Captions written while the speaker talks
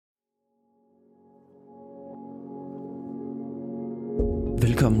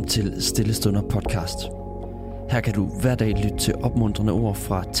Velkommen til Stillestunder podcast. Her kan du hver dag lytte til opmuntrende ord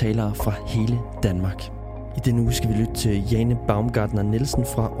fra talere fra hele Danmark. I denne uge skal vi lytte til Jane Baumgartner Nielsen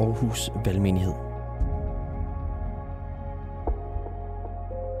fra Aarhus Valgmenighed.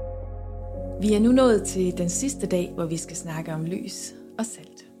 Vi er nu nået til den sidste dag, hvor vi skal snakke om lys og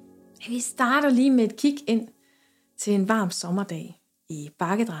salt. Vi starter lige med et kig ind til en varm sommerdag i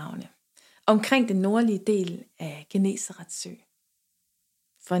bakkedragene, omkring den nordlige del af Genesarets sø.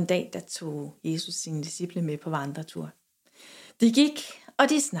 For en dag, der tog Jesus sine disciple med på vandretur. De gik, og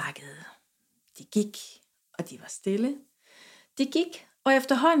de snakkede. De gik, og de var stille. De gik, og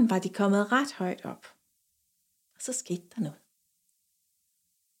efterhånden var de kommet ret højt op. Og så skete der noget.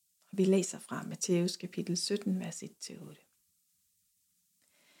 Og vi læser fra Matthæus kapitel 17, vers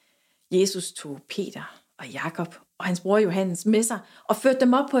 1-8. Jesus tog Peter og Jakob og hans bror Johannes med sig og førte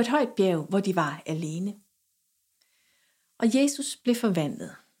dem op på et højt bjerg, hvor de var alene. Og Jesus blev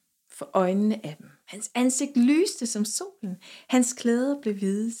forvandlet for øjnene af dem. Hans ansigt lyste som solen. Hans klæder blev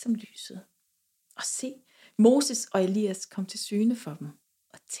hvide som lyset. Og se, Moses og Elias kom til syne for dem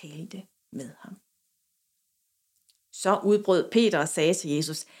og talte med ham. Så udbrød Peter og sagde til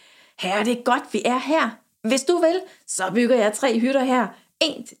Jesus: Herre, det er godt, vi er her. Hvis du vil, så bygger jeg 3 hytter her.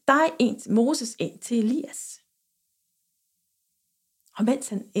 En til dig, en til Moses, en til Elias. Og mens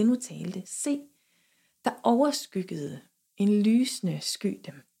han endnu talte, se, der overskyggede en lysende sky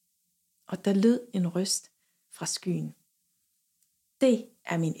dem, og der lød en røst fra skyen: Det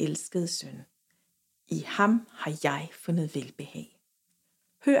er min elskede søn. I ham har jeg fundet velbehag.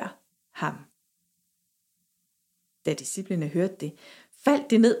 Hør ham. Da disciplene hørte det,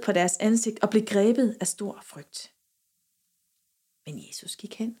 faldt de ned på deres ansigt og blev grebet af stor frygt. Men Jesus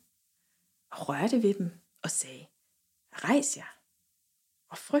gik hen og rørte ved dem og sagde: Rejs jer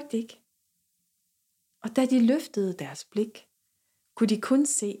og frygt ikke. Og da de løftede deres blik, kunne de kun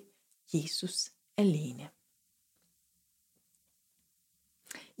se Jesus alene.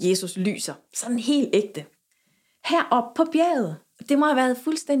 Jesus lyser sådan helt ægte. Heroppe på bjerget. Det må have været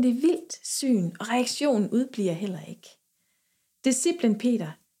fuldstændig vildt syn, og reaktionen udbliver heller ikke. Disciplen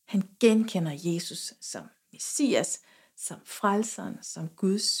Peter, han genkender Jesus som Messias, som frelseren, som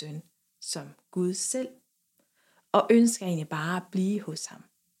Guds søn, som Gud selv, og ønsker egentlig bare at blive hos ham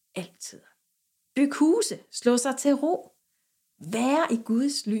altid. Byg huse, slå sig til ro, være i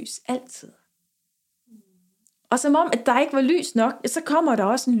Guds lys altid. Og som om, at der ikke var lys nok, så kommer der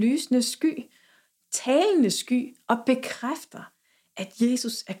også en lysende sky, talende sky, og bekræfter, at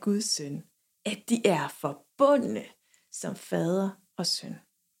Jesus er Guds søn, at de er forbundne som fader og søn.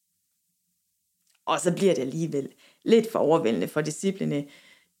 Og så bliver det alligevel lidt for overvældende for disciplene.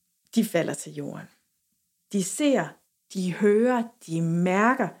 De falder til jorden. De ser, de hører, de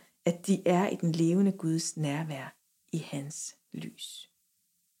mærker, at de er i den levende Guds nærvær i hans lys.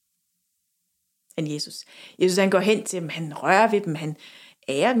 Men Jesus han går hen til dem, han rører ved dem, han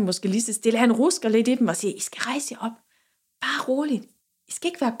ærer dem måske lige så stille, han rusker lidt i dem og siger: I skal rejse jer op, bare roligt, I skal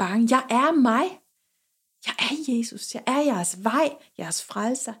ikke være bange, jeg er mig, jeg er Jesus, jeg er jeres vej, jeres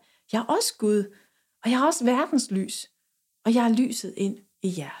frelser, jeg er også Gud, og jeg er også verdens lys, og jeg er lyset ind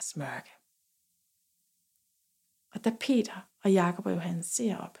i jeres mørke. Og da Peter og Jakob og Johannes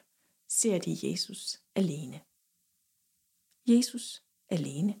ser op, ser de Jesus alene. Jesus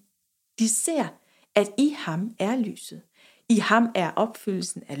alene. De ser, at i ham er lyset. I ham er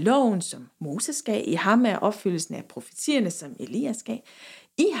opfyldelsen af loven, som Moses gav. I ham er opfyldelsen af profetierne, som Elias gav.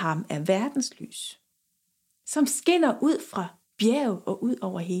 I ham er verdens lys, som skinner ud fra bjerget og ud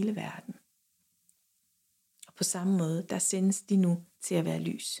over hele verden. Og på samme måde, der sendes de nu til at være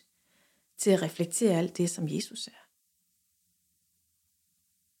lys. Til at reflektere alt det, som Jesus er.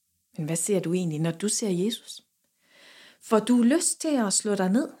 Men hvad ser du egentlig, når du ser Jesus? Får du lyst til at slå dig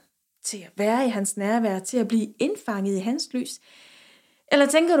ned? Til at være i hans nærvær? Til at blive indfanget i hans lys? Eller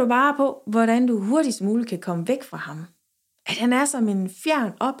tænker du bare på, hvordan du hurtigst muligt kan komme væk fra ham? At han er som en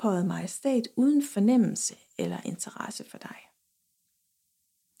fjern ophøjet majestæt uden fornemmelse eller interesse for dig?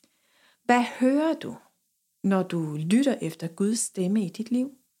 Hvad hører du, når du lytter efter Guds stemme i dit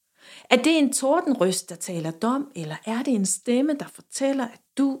liv? Er det en tordenrøst, der taler dom, eller er det en stemme, der fortæller, at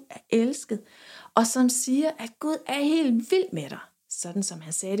du er elsket, og som siger, at Gud er helt vild med dig, sådan som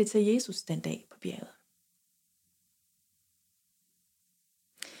han sagde det til Jesus den dag på bjerget?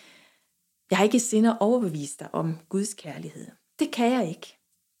 Jeg har ikke i sinde at overbevise dig om Guds kærlighed. Det kan jeg ikke.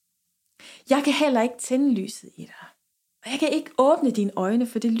 Jeg kan heller ikke tænde lyset i dig, og jeg kan ikke åbne dine øjne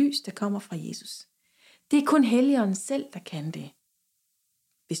for det lys, der kommer fra Jesus. Det er kun Helligånden selv, der kan det,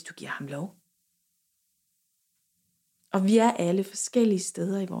 hvis du giver ham lov. Og vi er alle forskellige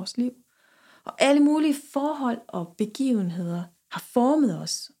steder i vores liv, og alle mulige forhold og begivenheder har formet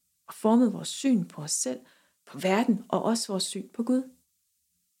os og formet vores syn på os selv, på verden og også vores syn på Gud.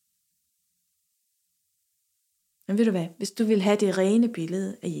 Men ved du hvad, hvis du vil have det rene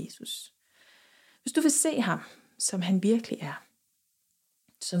billede af Jesus, hvis du vil se ham, som han virkelig er,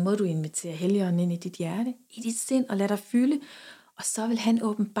 så må du invitere Helligånden ind i dit hjerte, i dit sind og lade dig fylde, og så vil han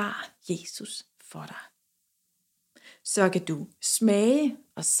åbenbare Jesus for dig. Så kan du smage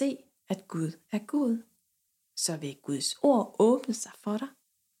og se, at Gud er Gud. Så vil Guds ord åbne sig for dig,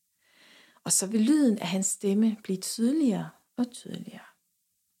 og så vil lyden af hans stemme blive tydeligere og tydeligere.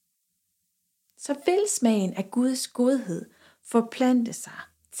 Så vil smagen af Guds godhed forplante sig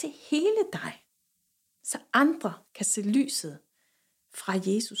til hele dig, så andre kan se lyset fra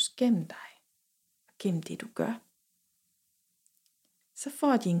Jesus gennem dig og gennem det du gør. Så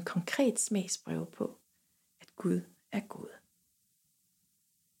får de en konkret smagsprøve på, at Gud er god.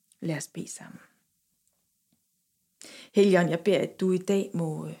 Lad os bede sammen. Helligånd, jeg beder, at du i dag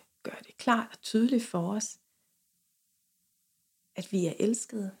må gøre det klart og tydeligt for os, at vi er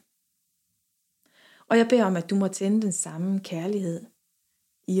elskede. Og jeg beder om, at du må tænde den samme kærlighed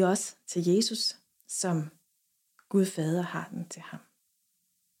i os til Jesus, som Gud Fader har den til ham.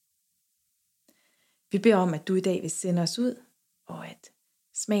 Vi beder om, at du i dag vil sende os ud, og at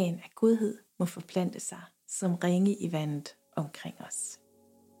smagen af godhed må forplante sig som ringe i vandet omkring os.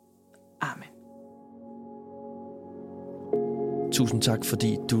 Amen. Tusind tak,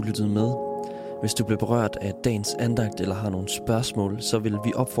 fordi du lyttede med. Hvis du blev berørt af dagens andagt eller har nogle spørgsmål, så vil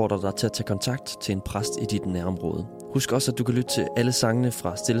vi opfordre dig til at tage kontakt til en præst i dit nærområde. Husk også, at du kan lytte til alle sangene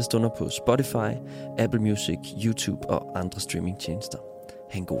fra Stille Stunder på Spotify, Apple Music, YouTube og andre streamingtjenester.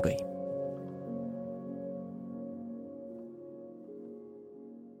 Ha' en god dag.